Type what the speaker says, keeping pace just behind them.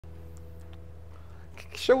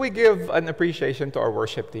Shall we give an appreciation to our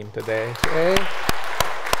worship team today? Okay?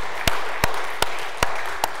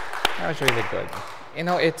 That was really good. You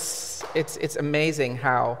know, it's amazing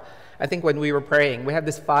how, I think when we were praying, we have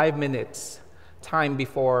this 5 minutes time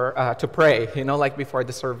before, to pray, you know, like before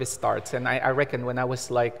the service starts. And I reckon when I was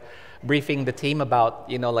like briefing the team about,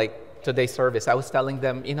 you know, like today's service, I was telling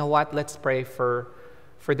them, you know what, let's pray for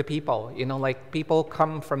the people. You know, like people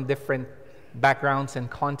come from different backgrounds and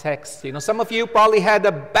contexts. You know, some of you probably had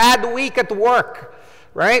a bad week at work,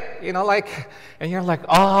 right? You know, like, and you're like,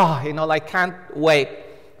 you know, like can't wait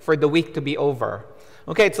for the week to be over.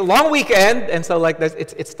 Okay, it's a long weekend, and so like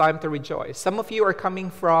it's time to rejoice. Some of you are coming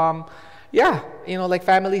from, you know, like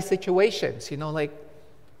family situations. You know, like,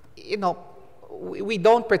 you know, we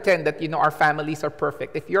don't pretend that, you know, our families are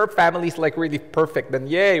perfect. If your family is like really perfect, then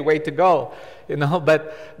yay, way to go. You know,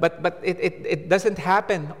 but it doesn't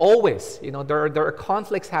happen always. You know, there are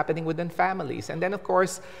conflicts happening within families, and then of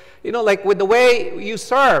course, you know, like with the way you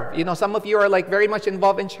serve. You know, some of you are like very much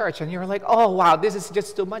involved in church, and you're like, oh wow, this is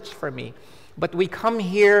just too much for me. But we come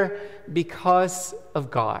here because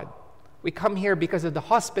of God. We come here because of the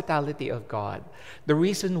hospitality of God. The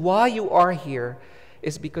reason why you are here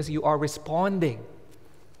is because you are responding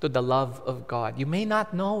to the love of God. You may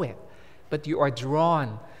not know it, but you are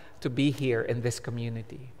drawn to be here in this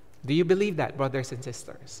community. Do you believe that, brothers and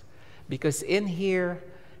sisters? Because in here,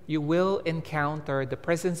 you will encounter the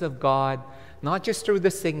presence of God, not just through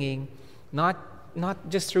the singing, not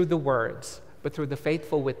just through the words, but through the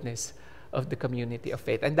faithful witness of the community of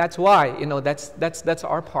faith. And that's why, you know, that's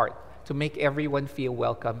our part, to make everyone feel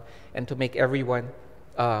welcome and to make everyone,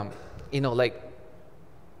 you know, like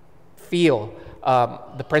feel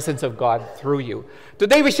the presence of God through you.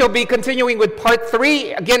 Today we shall be continuing with part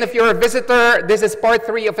 3. Again, if you're a visitor, this is part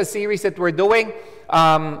 3 of a series that we're doing.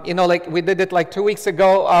 You know, like we did it like 2 weeks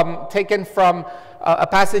ago, taken from a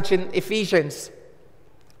passage in Ephesians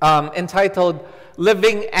entitled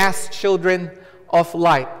 "Living as Children of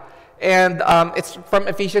Light." And it's from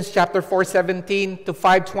Ephesians chapter 4:17 to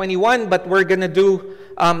 5:21, but we're going to do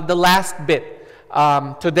the last bit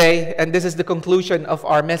today, and this is the conclusion of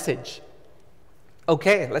our message.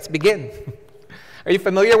 Okay, let's begin. Are you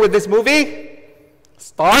familiar with this movie?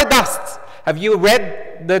 Stardust. Have you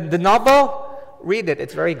read the novel? Read it.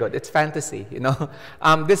 It's very good. It's fantasy, you know.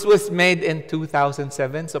 This was made in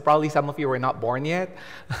 2007, so probably some of you were not born yet.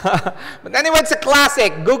 But anyway, it's a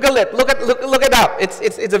classic. Google it. Look it up.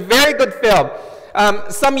 It's a very good film.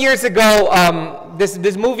 Some years ago,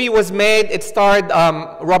 this movie was made. It starred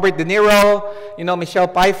Robert De Niro, you know, Michelle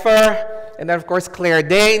Pfeiffer, and then of course Claire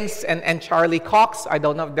Danes and Charlie Cox. I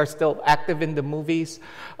don't know if they're still active in the movies.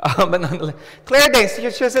 But Claire Danes,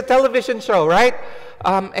 she has a television show, right?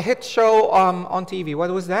 A hit show on TV. What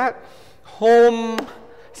was that?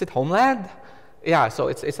 Is it Homeland? Yeah, so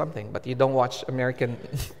it's something, but you don't watch American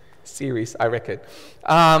series, I reckon.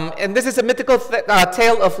 And this is a mythical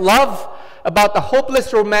tale of love about a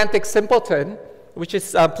hopeless romantic simpleton, which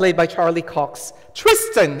is played by Charlie Cox.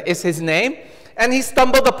 Tristan is his name, and he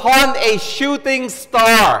stumbled upon a shooting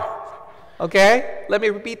star. Okay? Let me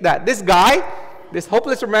repeat that. This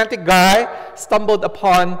hopeless romantic guy, stumbled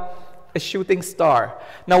upon a shooting star.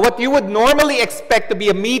 Now, what you would normally expect to be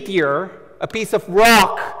a meteor, a piece of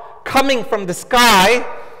rock coming from the sky,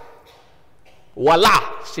 voila!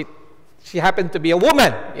 She happened to be a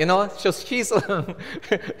woman, you know. So she's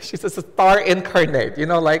she's a star incarnate, you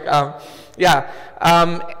know. Like, the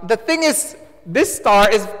thing is, this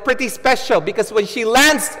star is pretty special because when she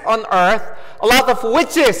lands on Earth, a lot of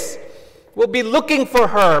witches will be looking for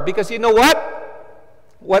her because you know what?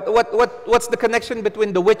 What's the connection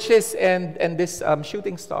between the witches and this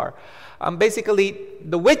shooting star? Basically,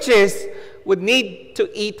 the witches would need to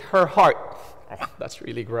eat her heart. Oh, that's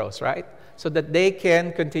really gross, right? So that they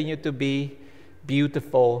can continue to be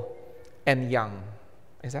beautiful and young.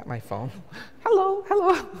 Is that my phone? Hello.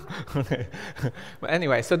 But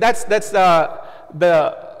anyway, so that's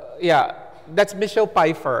Michelle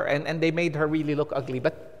Pfeiffer, and they made her really look ugly,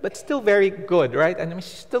 but still very good, right? And I mean,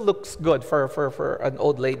 she still looks good for an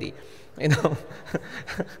old lady, you know.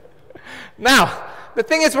 Now, the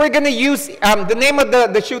thing is, we're going to use the name of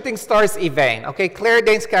the shooting star is Yvain. Okay, Claire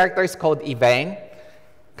Danes' character is called Yvain.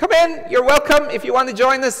 Come in, you're welcome. If you want to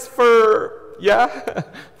join us for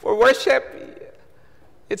worship,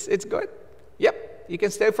 it's good. Yep, you can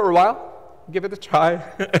stay for a while. Give it a try.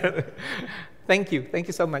 Thank you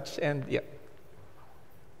so much, and yeah,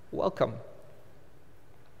 welcome.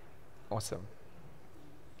 Awesome.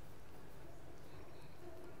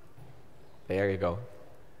 There you go.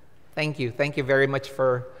 Thank you very much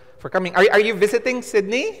for coming. Are you visiting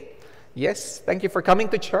Sydney? Yes, thank you for coming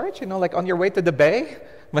to church, like on your way to the bay.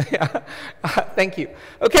 Thank you.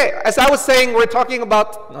 Okay, as I was saying, we're talking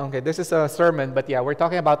about, this is a sermon, but we're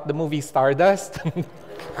talking about the movie Stardust.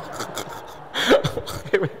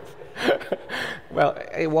 Well,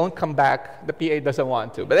 it won't come back. The PA doesn't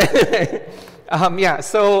want to. But anyway,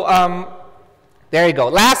 there you go.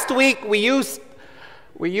 Last week, we used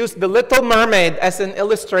The Little Mermaid as an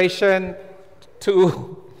illustration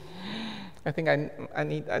to... I think I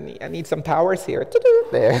need some towers here.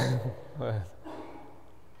 There.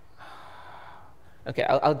 Okay,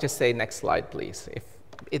 I'll just say next slide, please. If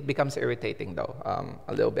it becomes irritating, though,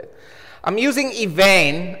 a little bit. I'm using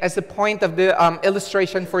Yvain as the point of the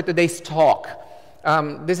illustration for today's talk.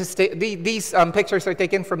 These pictures are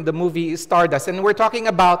taken from the movie Stardust, and we're talking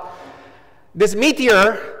about this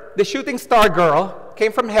meteor, the shooting star girl,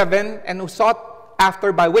 came from heaven and was sought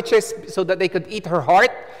after by witches so that they could eat her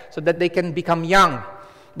heart, so that they can become young.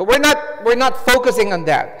 But we're not focusing on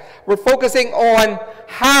that. We're focusing on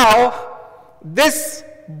how this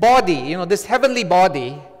body, this heavenly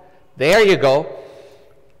body, there you go,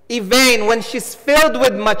 Yvain, when she's filled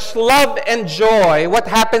with much love and joy, what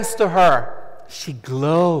happens to her? She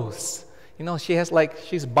glows. She's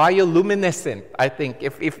bioluminescent, I think,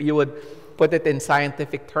 if you would put it in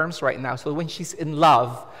scientific terms right now. So when she's in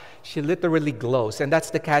love, she literally glows, and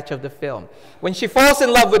that's the catch of the film. When she falls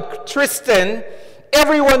in love with Tristan,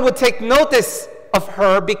 everyone would take notice of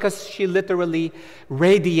her because she literally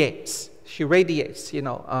radiates. She radiates,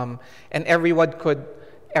 and everyone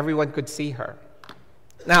could see her.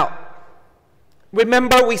 Now,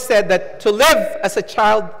 remember we said that to live as a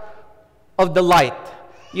child of the light,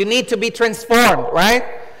 you need to be transformed, right?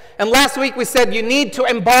 And last week we said you need to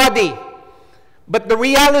embody. But the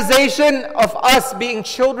realization of us being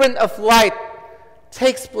children of light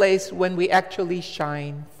takes place when we actually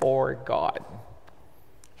shine for God.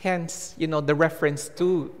 Hence, the reference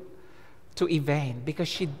to Yvain, because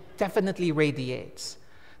she definitely radiates.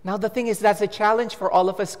 Now, the thing is, that's a challenge for all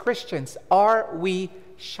of us Christians. Are we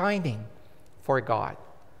shining for God?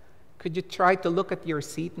 Could you try to look at your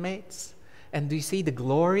seatmates? And do you see the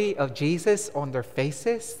glory of Jesus on their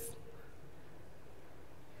faces?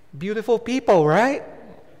 Beautiful people, right?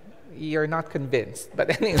 You're not convinced,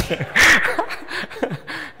 but anyway,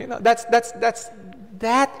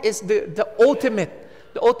 that is the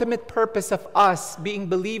ultimate purpose of us being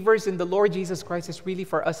believers in the Lord Jesus Christ is really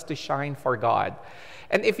for us to shine for God.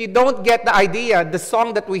 And if you don't get the idea, the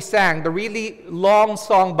song that we sang, the really long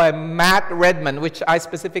song by Matt Redman, which I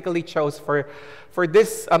specifically chose for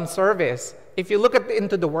this service. If you look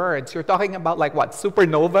into the words, you're talking about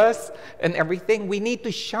supernovas and everything. We need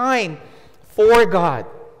to shine for God.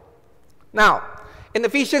 Now, in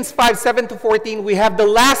Ephesians 5:7-14, we have the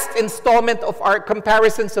last installment of our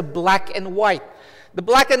comparisons of black and white. The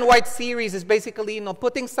black and white series is basically,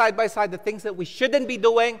 putting side by side the things that we shouldn't be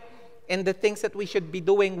doing and the things that we should be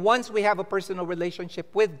doing once we have a personal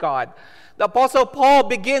relationship with God. The Apostle Paul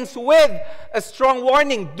begins with a strong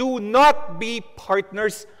warning: do not be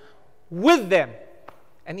partners with them.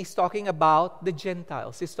 And he's talking about the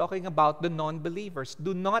Gentiles. He's talking about the non-believers.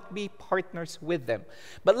 Do not be partners with them.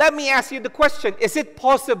 But let me ask you the question, is it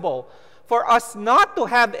possible for us not to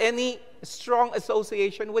have any strong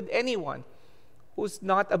association with anyone who's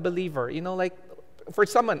not a believer? For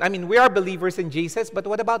someone, we are believers in Jesus, but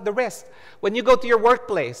what about the rest? When you go to your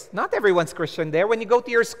workplace, not everyone's Christian there. When you go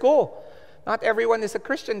to your school, not everyone is a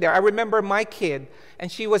Christian there. I remember my kid,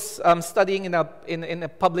 and she was studying in a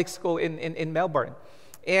public school in Melbourne.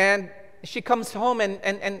 And she comes home, and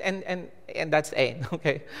that's Ain,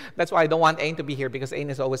 okay? That's why I don't want Ain to be here, because Ain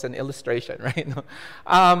is always an illustration, right?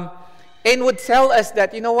 Ain would tell us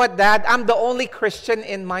that, you know what, Dad, I'm the only Christian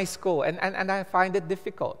in my school, and I find it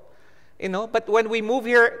difficult. But when we moved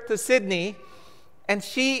here to Sydney, and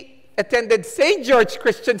she attended St. George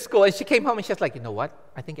Christian School, and she came home and she's like, you know what?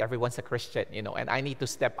 I think everyone's a Christian, and I need to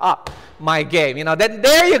step up my game, Then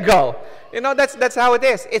there you go. That's how it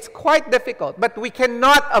is. It's quite difficult, but we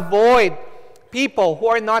cannot avoid people who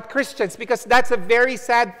are not Christians, because that's a very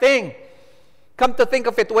sad thing. Come to think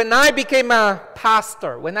of it, when I became a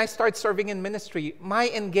pastor, when I started serving in ministry, my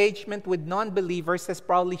engagement with non-believers has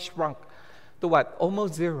probably shrunk to what?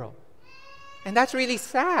 Almost zero. And that's really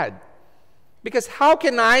sad. Because how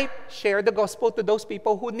can I share the gospel to those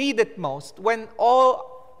people who need it most when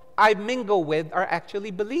all I mingle with are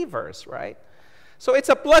actually believers, right? So it's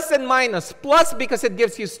a plus and minus. Plus because it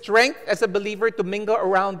gives you strength as a believer to mingle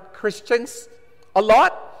around Christians a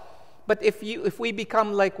lot. But if we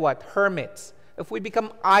become like what? Hermits. If we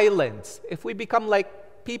become islands. If we become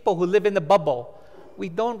like people who live in a bubble, we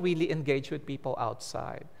don't really engage with people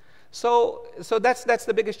outside. So that's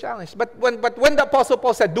the biggest challenge. But when the Apostle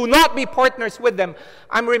Paul said, do not be partners with them,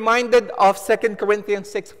 I'm reminded of 2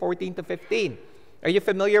 Corinthians 6:14-15. Are you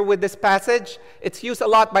familiar with this passage? It's used a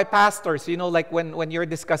lot by pastors, like when you're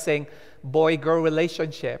discussing boy-girl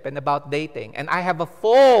relationship and about dating. And I have a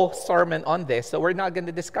full sermon on this, so we're not going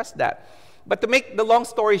to discuss that. But to make the long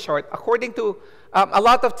story short, according to a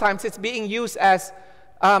lot of times, it's being used as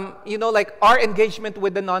like our engagement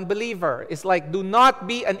with the non-believer is like, do not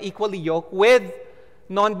be unequally yoked with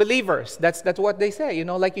non-believers. That's what they say.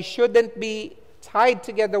 Like you shouldn't be tied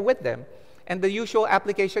together with them. And the usual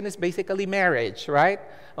application is basically marriage, right?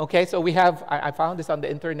 Okay, so we have, I found this on the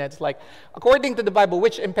internet. It's like, according to the Bible,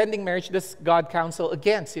 which impending marriage does God counsel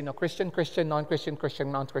against? Christian, Christian, non-Christian,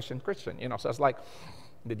 Christian, non-Christian, Christian. So it's like,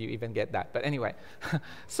 did you even get that? But anyway,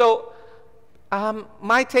 so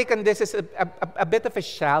my take on this is a bit of a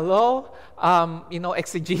shallow,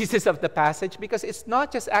 exegesis of the passage, because it's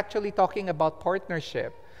not just actually talking about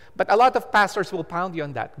partnership. But a lot of pastors will pound you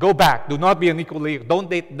on that. Go back. Do not be unequally. Don't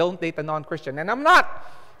date a non-Christian. And I'm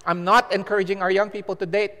not encouraging our young people to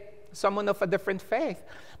date someone of a different faith.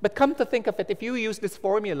 But come to think of it, if you use this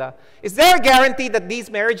formula, is there a guarantee that these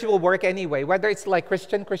marriages will work anyway? Whether it's like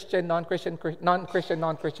Christian, Christian, non-Christian, non-Christian,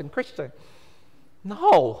 non-Christian, Christian.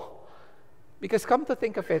 No. Because come to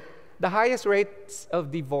think of it, the highest rates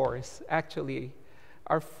of divorce actually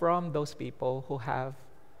are from those people who have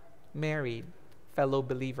married fellow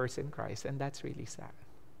believers in Christ, and that's really sad,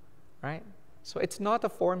 right? So it's not a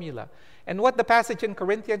formula. And what the passage in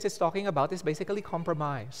Corinthians is talking about is basically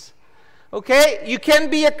compromise. Okay? You can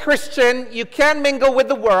be a Christian, you can mingle with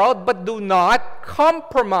the world, but do not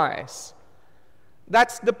compromise.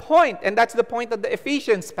 That's the point, and that's the point of the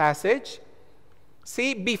Ephesians passage.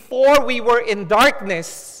 See, before we were in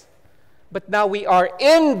darkness, but now we are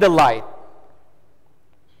in the light.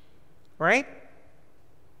 Right?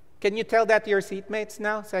 Can you tell that to your seatmates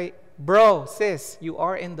now? Say, bro, sis, you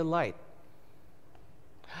are in the light.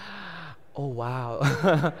 Oh, wow.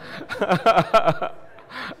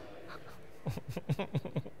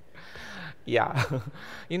 Yeah.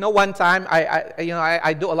 One time,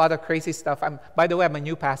 I do a lot of crazy stuff. By the way, I'm a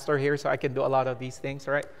new pastor here, so I can do a lot of these things,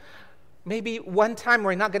 right? Maybe one time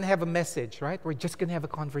we're not going to have a message, right? We're just going to have a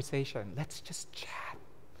conversation. Let's just chat.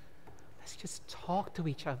 Let's just talk to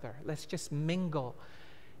each other. Let's just mingle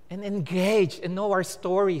and engage and know our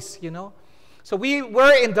stories, So we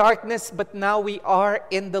were in darkness, but now we are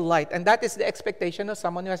in the light. And that is the expectation of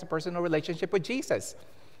someone who has a personal relationship with Jesus.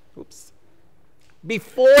 Oops.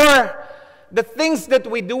 Before, the things that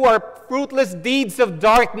we do are fruitless deeds of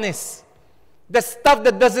darkness. The stuff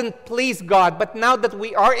that doesn't please God. But now that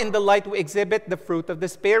we are in the light, we exhibit the fruit of the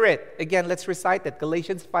Spirit. Again, let's recite it.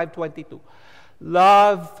 Galatians 5:22.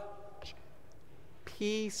 Love,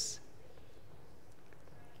 peace,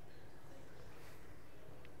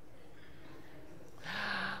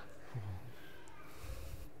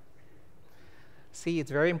 see,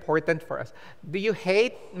 it's very important for us. Do you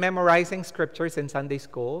hate memorizing scriptures in Sunday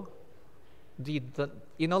school? Do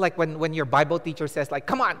you like when your Bible teacher says, like,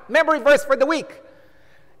 come on, memory verse for the week.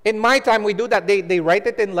 In my time, we do that. They write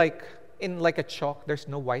it in like a chalk. There's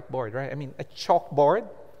no whiteboard, right? I mean, a chalkboard.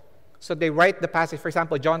 So they write the passage, for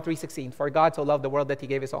example, John 3:16, for God so loved the world that he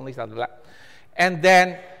gave his only son. Blah, blah. And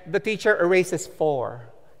then the teacher erases 4.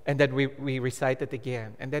 And then we recite it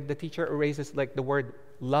again. And then the teacher erases like the word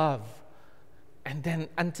love. And then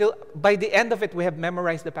until by the end of it, we have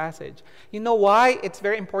memorized the passage. You know why it's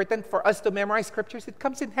very important for us to memorize scriptures? It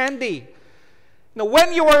comes in handy. Now,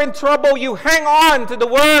 when you are in trouble, you hang on to the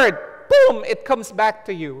word. Boom, it comes back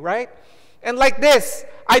to you, right? And like this,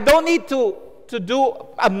 I don't need to do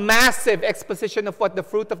a massive exposition of what the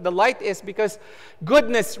fruit of the light is, because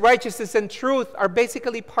goodness, righteousness, and truth are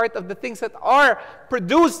basically part of the things that are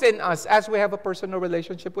produced in us as we have a personal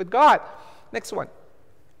relationship with God. Next one.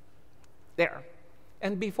 There.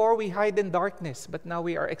 And before we hide in darkness, but now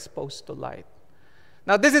we are exposed to light.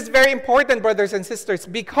 Now this is very important, brothers and sisters,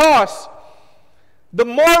 because the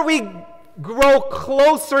more we grow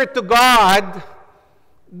closer to God,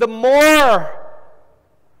 the more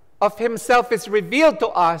of himself is revealed to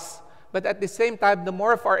us, but at the same time, the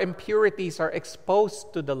more of our impurities are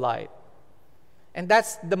exposed to the light. And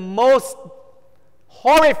that's the most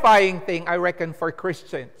horrifying thing, I reckon, for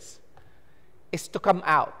Christians, is to come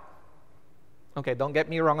out. Okay, don't get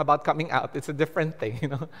me wrong about coming out. It's a different thing,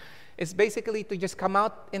 It's basically to just come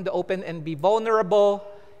out in the open and be vulnerable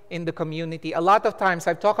in the community. A lot of times,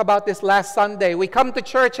 I've talked about this last Sunday, we come to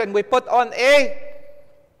church and we put on a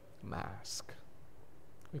mask.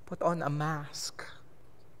 We put on a mask.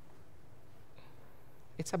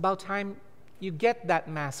 It's about time you get that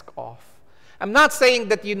mask off. I'm not saying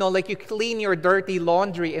that, like you clean your dirty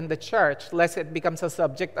laundry in the church, lest it becomes a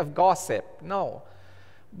subject of gossip. No.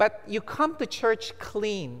 But you come to church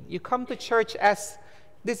clean. You come to church as,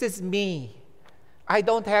 this is me. I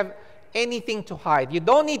don't have anything to hide. You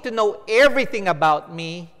don't need to know everything about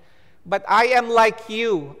me, but I am like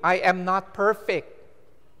you. I am not perfect.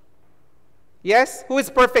 Yes? Who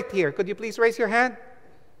is perfect here? Could you please raise your hand?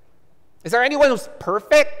 Is there anyone who's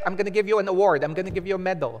perfect? I'm going to give you an award. I'm going to give you a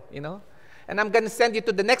medal, And I'm going to send you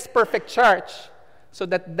to the next perfect church so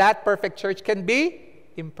that that perfect church can be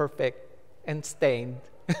imperfect and stained.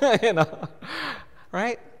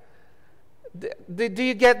 Right? Do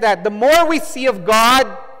you get that? The more we see of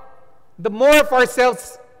God, the more of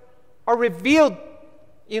ourselves are revealed,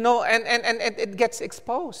 and it gets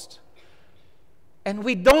exposed. And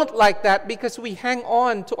we don't like that because we hang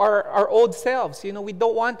on to our old selves. We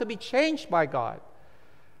don't want to be changed by God.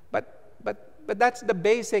 But that's the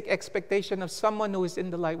basic expectation of someone who is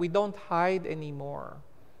in the light. We don't hide anymore.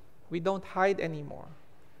 We don't hide anymore.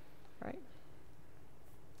 Right?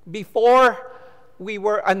 Before, we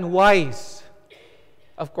were unwise.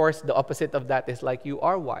 Of course, the opposite of that is like you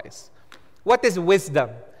are wise. What is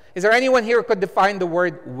wisdom? Is there anyone here who could define the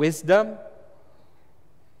word wisdom?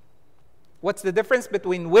 What's the difference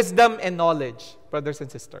between wisdom and knowledge, brothers and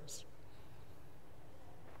sisters?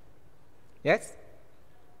 Yes?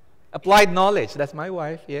 Applied knowledge. That's my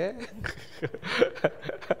wife, yeah?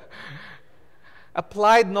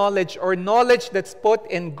 Applied knowledge, or knowledge that's put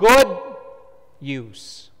in good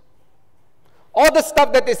use. All the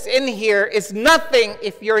stuff that is in here is nothing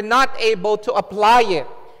if you're not able to apply it.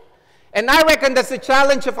 And I reckon that's the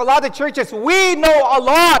challenge of a lot of churches. We know a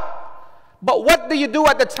lot, but what do you do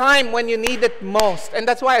at the time when you need it most? And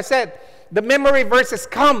that's why I said, the memory verses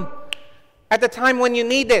come at the time when you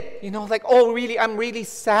need it. Like, oh, really, I'm really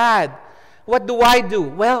sad. What do I do?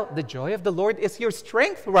 Well, the joy of the Lord is your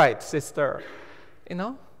strength, right, sister?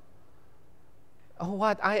 Oh,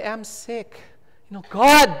 what? I am sick.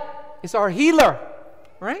 God is our healer,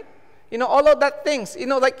 right? All of that things.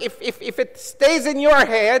 Like if it stays in your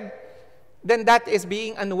head, then that is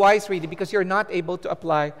being unwise really, because you're not able to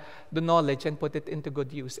apply the knowledge and put it into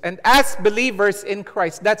good use. And as believers in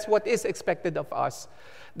Christ, that's what is expected of us.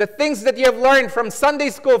 The things that you have learned from Sunday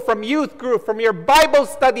school, from youth group, from your Bible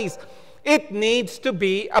studies, it needs to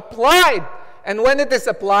be applied. And when it is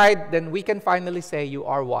applied, then we can finally say you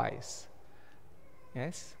are wise.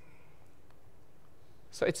 Yes?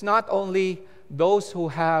 So it's not only those who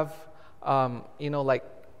have, like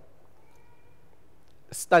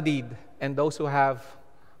studied, and those who have,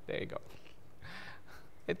 there you go.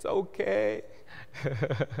 It's okay.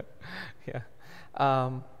 Yeah.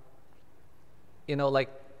 Like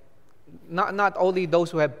not only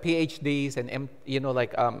those who have PhDs and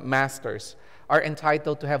masters are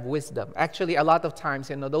entitled to have wisdom. Actually, a lot of times,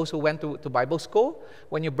 those who went to Bible school,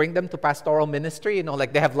 when you bring them to pastoral ministry,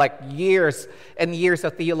 like they have years and years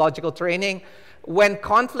of theological training. When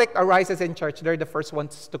conflict arises in church, they're the first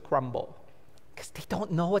ones to crumble. Because they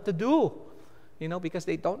don't know what to do. Because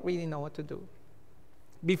they don't really know what to do.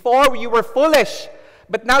 Before, you were foolish,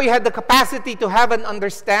 but now you have the capacity to have an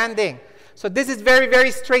understanding. So this is very, very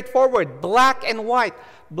straightforward. Black and white.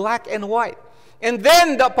 Black and white. And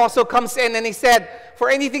then the apostle comes in and he said, for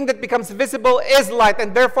anything that becomes visible is light.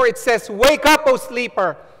 And therefore it says, wake up, O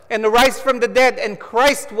sleeper, and arise from the dead, and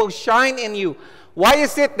Christ will shine in you. Why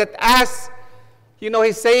is it that as,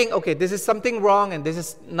 he's saying, okay, this is something wrong and this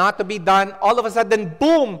is not to be done, all of a sudden,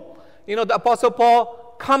 boom, the apostle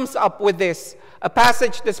Paul comes up with this. A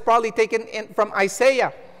passage that's probably taken in from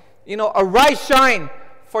Isaiah. Arise, shine,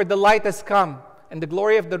 for the light has come, and the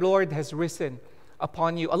glory of the Lord has risen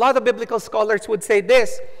upon you. A lot of biblical scholars would say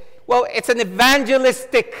this. Well, it's an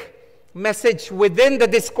evangelistic message within the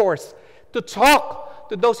discourse to talk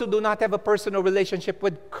to those who do not have a personal relationship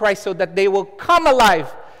with Christ so that they will come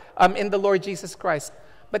alive in the Lord Jesus Christ.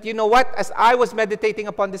 But you know what? As I was meditating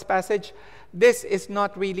upon this passage, this is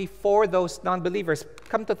not really for those non-believers.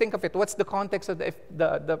 Come to think of it, what's the context of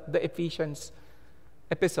the Ephesians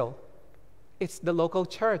epistle? It's the local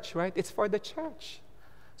church, right? It's for the church.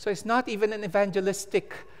 So it's not even an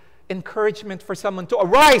evangelistic encouragement for someone to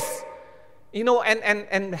arise,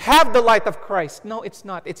 and have the light of Christ. No, it's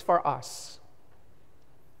not. It's for us.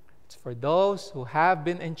 It's for those who have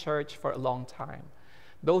been in church for a long time.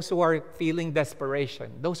 Those who are feeling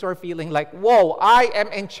desperation. Those who are feeling like, whoa, I am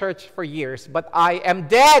in church for years, but I am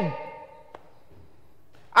dead.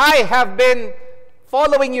 I have been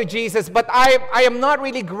following you, Jesus, but I am not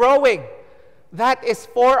really growing. That is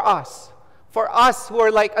for us. For us who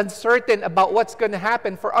are uncertain about what's going to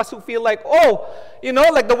happen. For us who feel like, oh,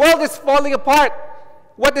 the world is falling apart.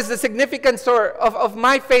 what is the significance of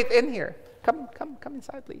my faith in here? Come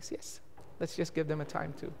inside, please. Yes. Let's just give them a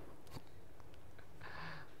time too.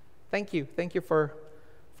 Thank you for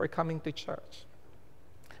coming to church.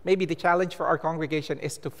 Maybe the challenge for our congregation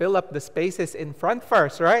is to fill up the spaces in front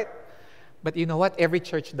first, right? But you know what? Every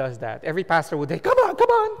church does that. Every pastor would say, come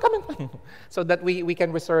on. So that we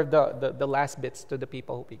can reserve the last bits to the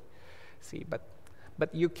people who we see. But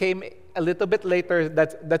you came a little bit later.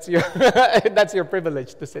 That's your that's your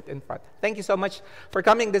privilege to sit in front. Thank you so much for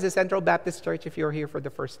coming. This is Central Baptist Church. If you're here for the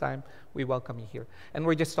first time, we welcome you here. And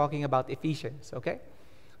we're just talking about Ephesians, okay?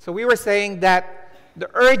 So we were saying that the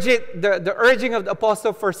urging of the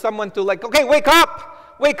apostle for someone to okay, wake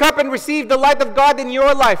up and receive the light of God in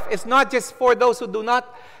your life. It's not just for those who do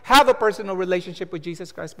not have a personal relationship with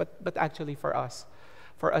Jesus Christ, but actually for us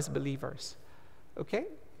believers. Okay?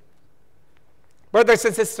 Brothers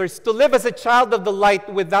and sisters, to live as a child of the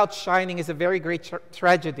light without shining is a very great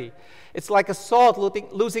tragedy. It's like a salt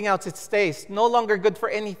losing out its taste, no longer good for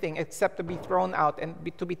anything except to be thrown out and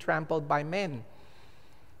to be trampled by men.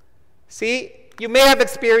 See, you may have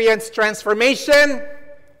experienced transformation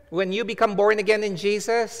when you become born again in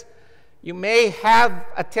Jesus. You may have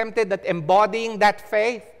attempted at embodying that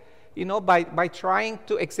faith, by trying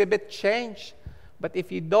to exhibit change. But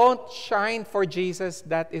if you don't shine for Jesus,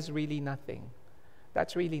 that is really nothing.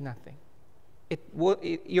 That's really nothing.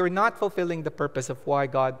 You're not fulfilling the purpose of why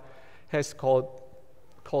God has called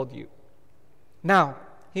you. Now,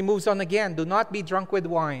 he moves on again. Do not be drunk with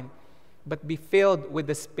wine, but be filled with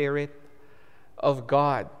the Spirit of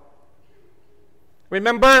God.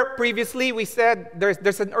 Remember, previously we said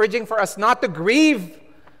there's an urging for us not to grieve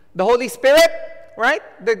the Holy Spirit, right?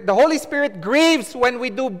 The Holy Spirit grieves when we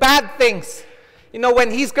do bad things.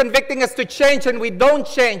 When He's convicting us to change and we don't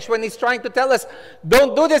change, when He's trying to tell us,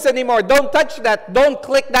 don't do this anymore, don't touch that, don't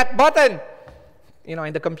click that button.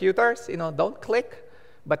 In the computers, don't click,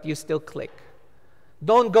 but you still click.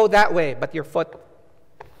 Don't go that way, but your foot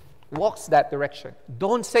walks that direction.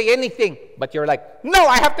 Don't say anything, but you're like, no,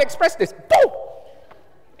 I have to express this. Boom!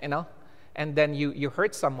 And then you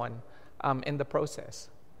hurt someone in the process.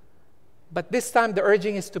 But this time the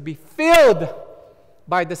urging is to be filled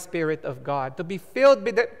by the Spirit of God. To be filled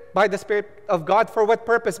by the Spirit of God for what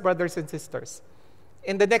purpose, brothers and sisters?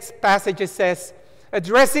 In the next passage it says,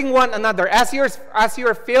 addressing one another as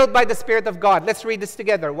you're filled by the Spirit of God. Let's read this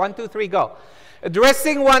together. 1, 2, 3, go.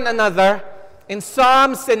 Addressing one another in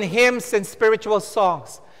psalms and hymns and spiritual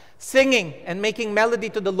songs, singing and making melody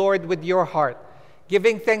to the Lord with your heart,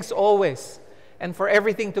 giving thanks always and for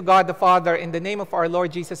everything to God the Father in the name of our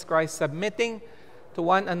Lord Jesus Christ, submitting to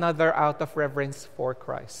one another out of reverence for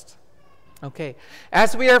Christ. Okay.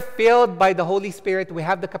 As we are filled by the Holy Spirit, we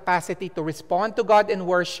have the capacity to respond to God in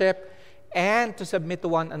worship and to submit to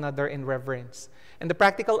one another in reverence. And the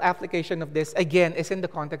practical application of this, again, is in the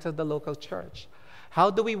context of the local church. How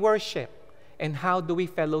do we worship and how do we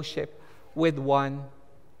fellowship with one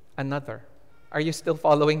another? Are you still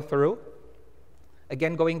following through?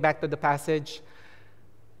 Again, going back to the passage,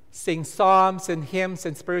 sing psalms and hymns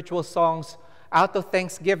and spiritual songs out of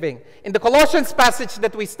thanksgiving. In the Colossians passage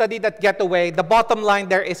that we studied at Getaway, the bottom line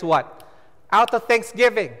there is what? Out of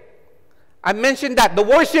thanksgiving. I mentioned that, the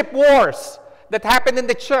worship wars that happened in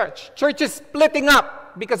the church. Churches splitting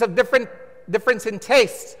up because of difference in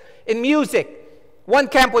tastes, in music. One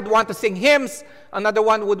camp would want to sing hymns, another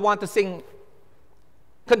one would want to sing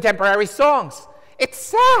contemporary songs. It's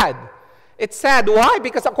sad. It's sad. Why?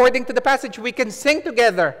 Because according to the passage, we can sing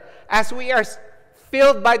together as we are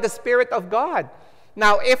filled by the Spirit of God.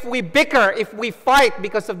 Now, if we bicker, if we fight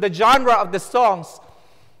because of the genre of the songs,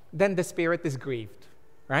 then the Spirit is grieved.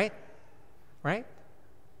 Right? Right?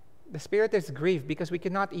 The Spirit is grieved because we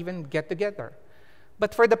cannot even get together.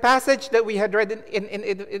 But for the passage that we had read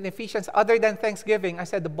in Ephesians, other than thanksgiving, I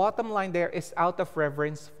said the bottom line there is out of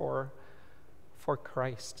reverence for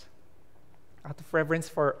Christ. Out of reverence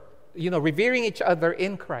for, revering each other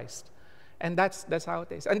in Christ. And that's how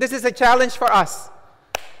it is. And this is a challenge for us.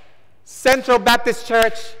 Central Baptist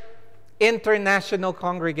Church International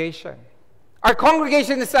Congregation. Our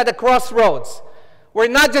congregation is at a crossroads. We're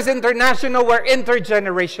not just international, we're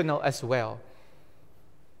intergenerational as well.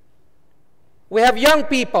 We have young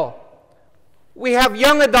people. We have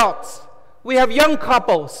young adults. We have young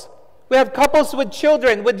couples. We have couples with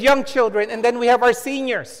children, with young children, and then we have our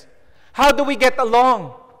seniors. How do we get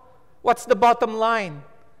along? What's the bottom line?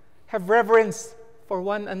 Have reverence for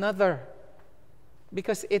one another,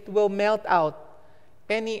 because it will melt out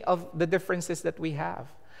any of the differences that we have.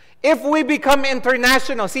 If we become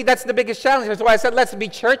international, see, that's the biggest challenge. That's why I said let's be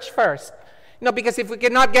church first. Because if we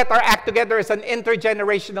cannot get our act together as an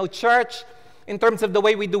intergenerational church, in terms of the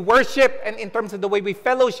way we do worship, and in terms of the way we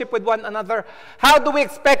fellowship with one another, how do we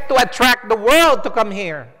expect to attract the world to come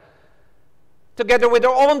here? Together with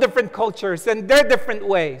their own different cultures and their different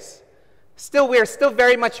ways. We are still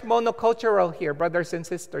very much monocultural here, brothers and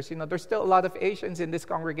sisters. There's still a lot of Asians in this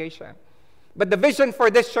congregation. But the vision for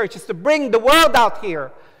this church is to bring the world out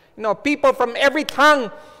here. People from every tongue,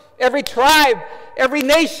 every tribe, every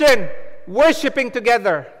nation, worshiping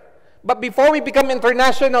together. But before we become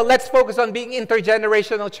international, let's focus on being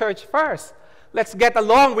intergenerational church first. Let's get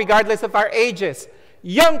along regardless of our ages.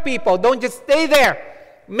 Young people, don't just stay there.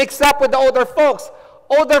 Mix up with the older folks.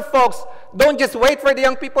 Older folks, don't just wait for the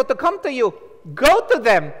young people to come to you. Go to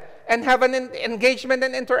them and have an engagement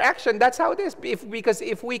and interaction. That's how it is. Because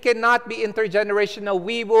if we cannot be intergenerational,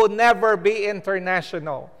 we will never be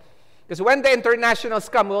international. Because when the internationals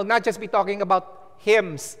come, we'll not just be talking about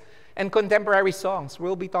hymns and contemporary songs.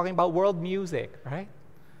 We'll be talking about world music, right?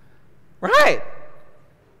 Right.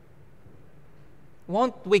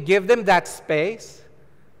 Won't we give them that space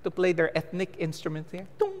to play their ethnic instruments here?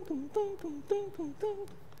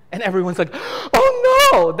 And everyone's like, oh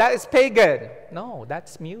no, that is pagan. No,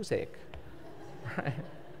 that's music. Right?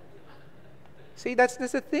 See, that's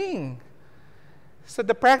the thing. So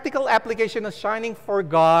the practical application of shining for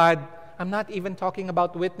God, I'm not even talking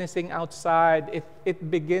about witnessing outside.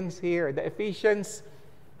 It begins here. The Ephesians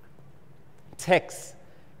text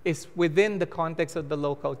is within the context of the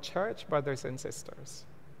local church, brothers and sisters.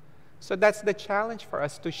 So that's the challenge for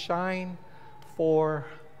us, to shine for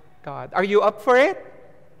God. Are you up for it?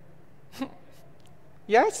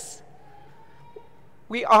 Yes?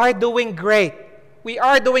 We are doing great. We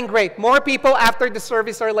are doing great. More people after the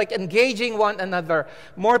service are engaging one another.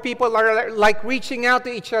 More people are reaching out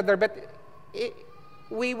to each other. But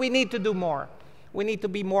we need to do more. We need to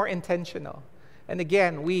be more intentional. And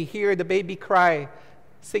again, we hear the baby cry,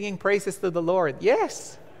 singing praises to the Lord.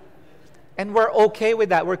 Yes. And we're okay with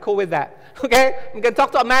that. We're cool with that. Okay? I'm going to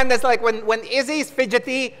talk to a man that's when Izzy's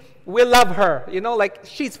fidgety, we love her.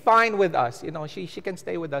 She's fine with us. She can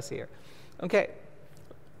stay with us here. Okay.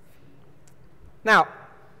 Now,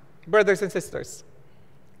 brothers and sisters,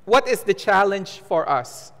 what is the challenge for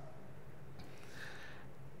us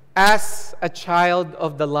as a child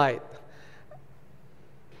of the light?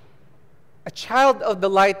 A child of the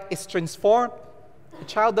light is transformed. A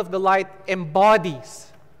child of the light embodies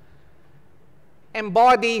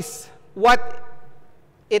what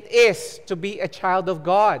it is to be a child of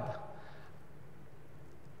God.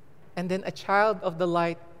 And then a child of the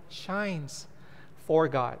light shines for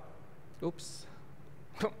God. Oops.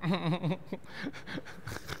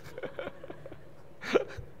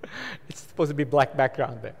 It's supposed to be black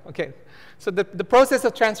background there. Okay. So the process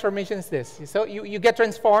of transformation is this. So you get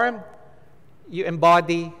transformed, you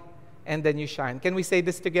embody, and then you shine. Can we say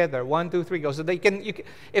this together? 1, 2, 3, go. So that you can,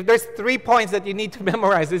 if there's 3 points that you need to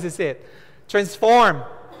memorize, this is it. Transform,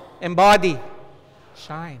 embody,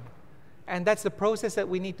 shine. And that's the process that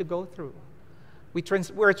we need to go through.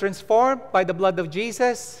 We're transformed by the blood of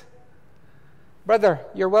Jesus. Brother,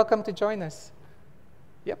 you're welcome to join us.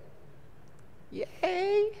 Yep.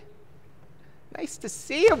 Yay. Nice to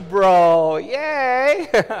see you, bro. Yay.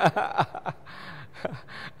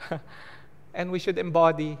 And we should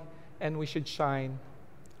embody and we should shine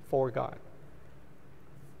for God.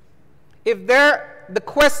 The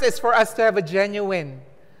quest is for us to have a genuine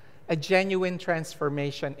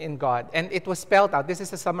transformation in God. And it was spelled out. This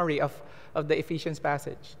is a summary of the Ephesians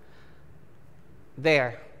passage.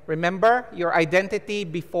 There. Remember your identity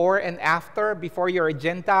before and after. Before you're a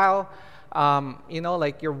Gentile,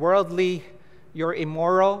 you're worldly, you're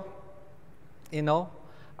immoral,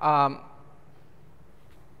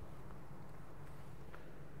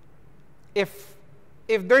 If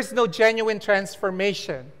there's no genuine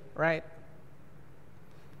transformation, right?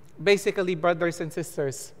 Basically, brothers and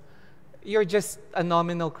sisters, you're just a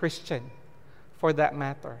nominal Christian for that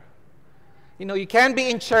matter. You can be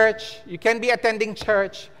in church, you can be attending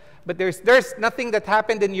church, but there's nothing that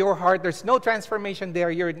happened in your heart. There's no transformation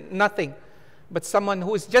there. You're nothing but someone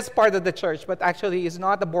who is just part of the church, but actually is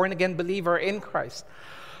not a born-again believer in Christ.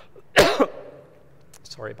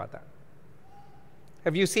 Sorry about that.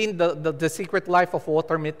 Have you seen the Secret Life of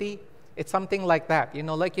Walter Mitty? It's something like that.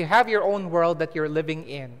 You have your own world that you're living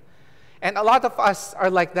in. And a lot of us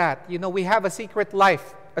are like that. We have a secret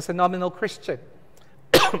life as a nominal Christian.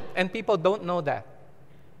 And people don't know that.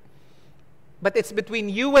 But it's between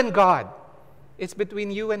you and God. It's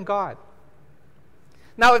between you and God.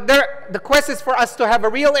 Now, the quest is for us to have a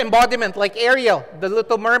real embodiment like Ariel, the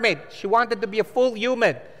Little Mermaid. She wanted to be a full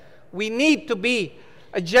human. We need to be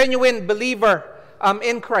a genuine believer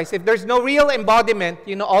in Christ, if there's no real embodiment,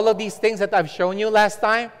 all of these things that I've shown you last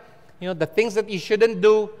time, the things that you shouldn't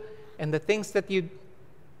do and the things that you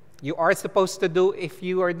are supposed to do, if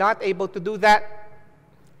you are not able to do that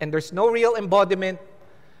and there's no real embodiment,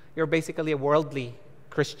 you're basically a worldly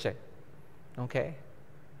Christian. Okay?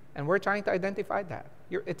 And we're trying to identify that.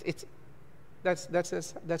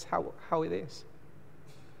 That's how it is.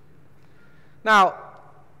 Now,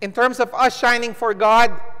 in terms of us shining for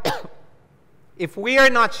God, if we are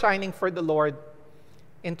not shining for the Lord,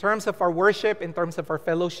 in terms of our worship, in terms of our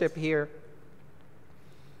fellowship here,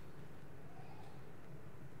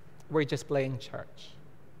 we're just playing church.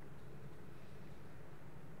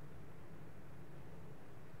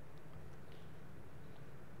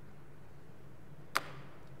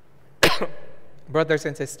 Brothers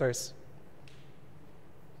and sisters,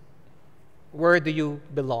 where do you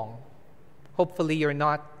belong? Hopefully you're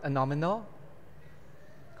not a nominal.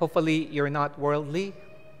 Hopefully you're not worldly.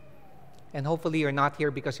 And hopefully you're not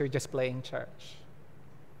here because you're just playing church.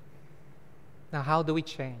 Now, how do we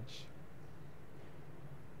change?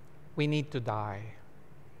 We need to die.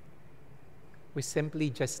 We simply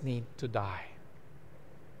just need to die.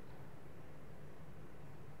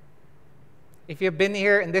 If you've been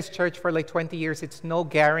here in this church for like 20 years, it's no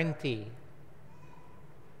guarantee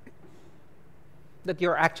that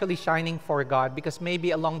you're actually shining for God, because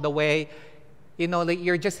maybe along the way,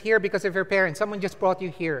 you're just here because of your parents. Someone just brought you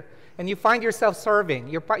here. And you find yourself serving.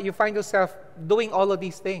 You find yourself doing all of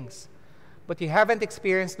these things. But you haven't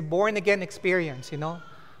experienced the born-again experience,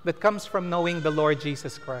 that comes from knowing the Lord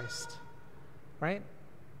Jesus Christ. Right?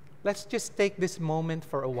 Let's just take this moment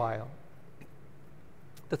for a while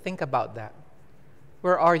to think about that.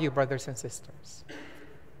 Where are you, brothers and sisters?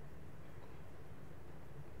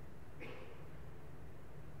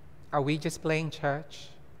 Are we just playing church?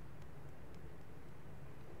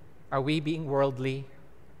 Are we being worldly?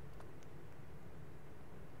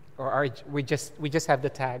 Or are we just have the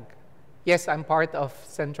tag? Yes, I'm part of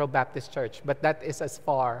Central Baptist Church, but that is as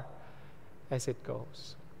far as it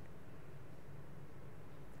goes.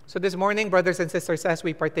 So this morning, brothers and sisters, as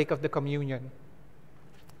we partake of the communion,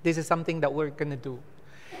 this is something that we're going to do.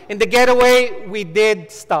 In the getaway, we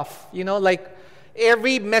did stuff. Like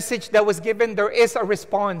every message that was given, there is a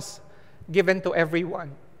response given to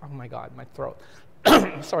everyone. Oh my God, my throat.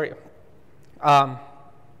 Sorry. But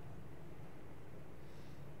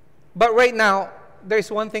right now,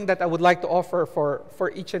 there's one thing that I would like to offer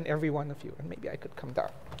for each and every one of you. And maybe I could come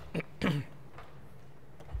down.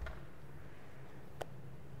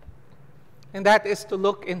 And that is to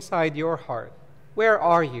look inside your heart. Where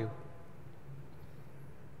are you?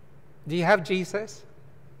 Do you have Jesus?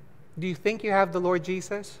 Do you think you have the Lord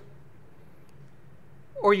Jesus?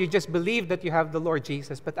 Or you just believe that you have the Lord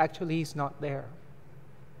Jesus, but actually He's not there?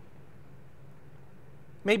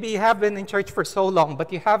 Maybe you have been in church for so long,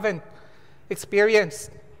 but you haven't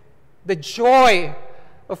experienced the joy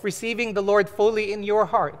of receiving the Lord fully in your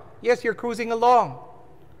heart. Yes, you're cruising along,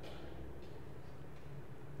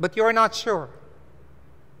 but you're not sure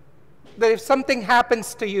that if something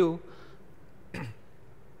happens to you,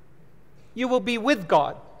 you will be with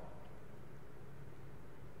God.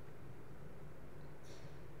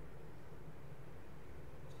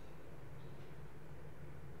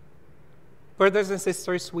 Brothers and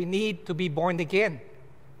sisters, we need to be born again.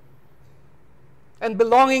 And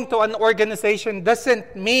belonging to an organization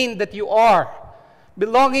doesn't mean that you are.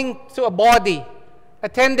 Belonging to a body,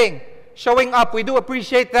 attending, showing up, we do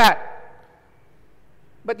appreciate that.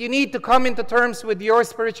 But you need to come into terms with your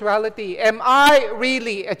spirituality. Am I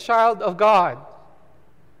really a child of God?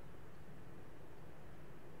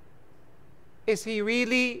 Is He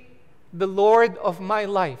really the Lord of my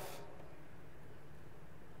life?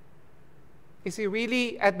 Is He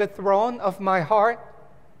really at the throne of my heart?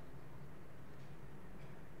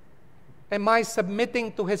 Am I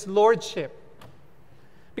submitting to His lordship?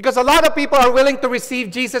 Because a lot of people are willing to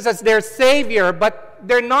receive Jesus as their Savior, but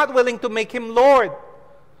they're not willing to make Him Lord.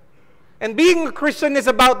 And being a Christian is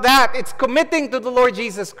about that. It's committing to the Lord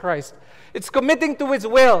Jesus Christ. It's committing to His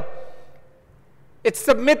will. It's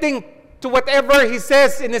submitting to whatever He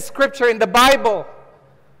says in His Scripture, in the Bible.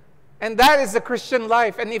 And that is the Christian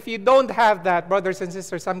life. And if you don't have that, brothers and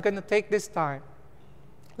sisters, I'm going to take this time.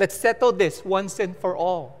 Let's settle this once and for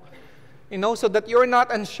all. So that you're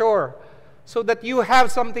not unsure. So that you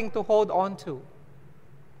have something to hold on to.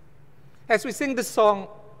 As we sing this song,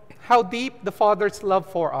 How Deep the Father's Love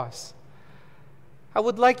for Us, I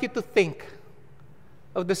would like you to think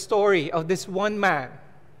of the story of this one man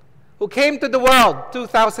who came to the world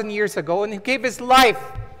 2,000 years ago and He gave His life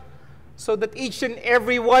so that each and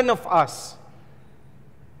every one of us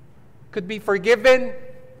could be forgiven,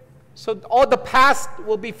 so all the past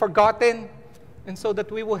will be forgotten, and so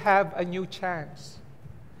that we will have a new chance.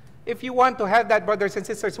 If you want to have that, brothers and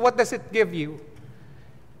sisters, what does it give you?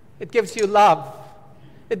 It gives you love.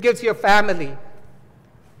 It gives you a family.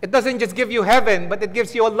 It doesn't just give you heaven, but it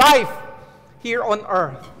gives you a life here on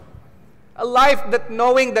earth. A life that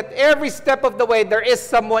knowing that every step of the way there is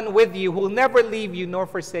someone with you who will never leave you nor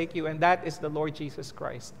forsake you, and that is the Lord Jesus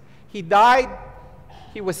Christ. He died,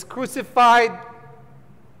 He was crucified,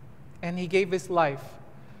 and He gave His life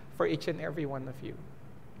for each and every one of you.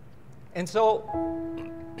 And so,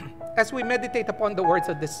 as we meditate upon the words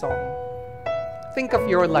of this song, think of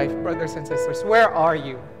your life, brothers and sisters. Where are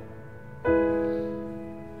you?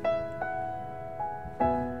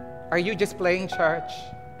 Are you just playing church?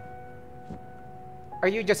 Are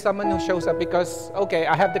you just someone who shows up because, okay,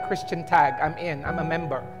 I have the Christian tag, I'm in, I'm a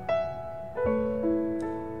member?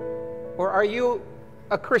 Or are you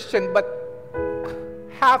a Christian but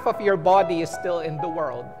half of your body is still in the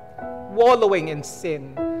world, wallowing in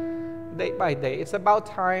sin day by day? It's about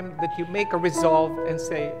time that you make a resolve and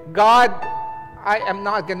say, God, I am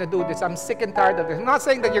not going to do this. I'm sick and tired of this. I'm not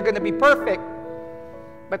saying that you're going to be perfect,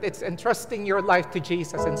 but it's entrusting your life to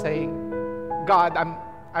Jesus and saying, God,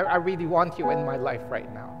 I really want you in my life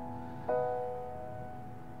right now.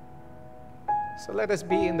 So let us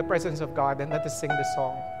be in the presence of God and let us sing the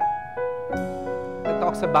song that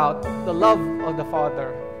talks about the love of the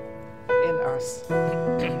Father in us.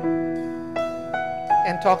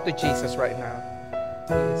 And talk to Jesus right now,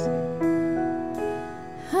 please.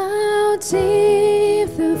 How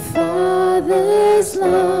deep the Father's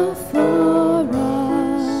love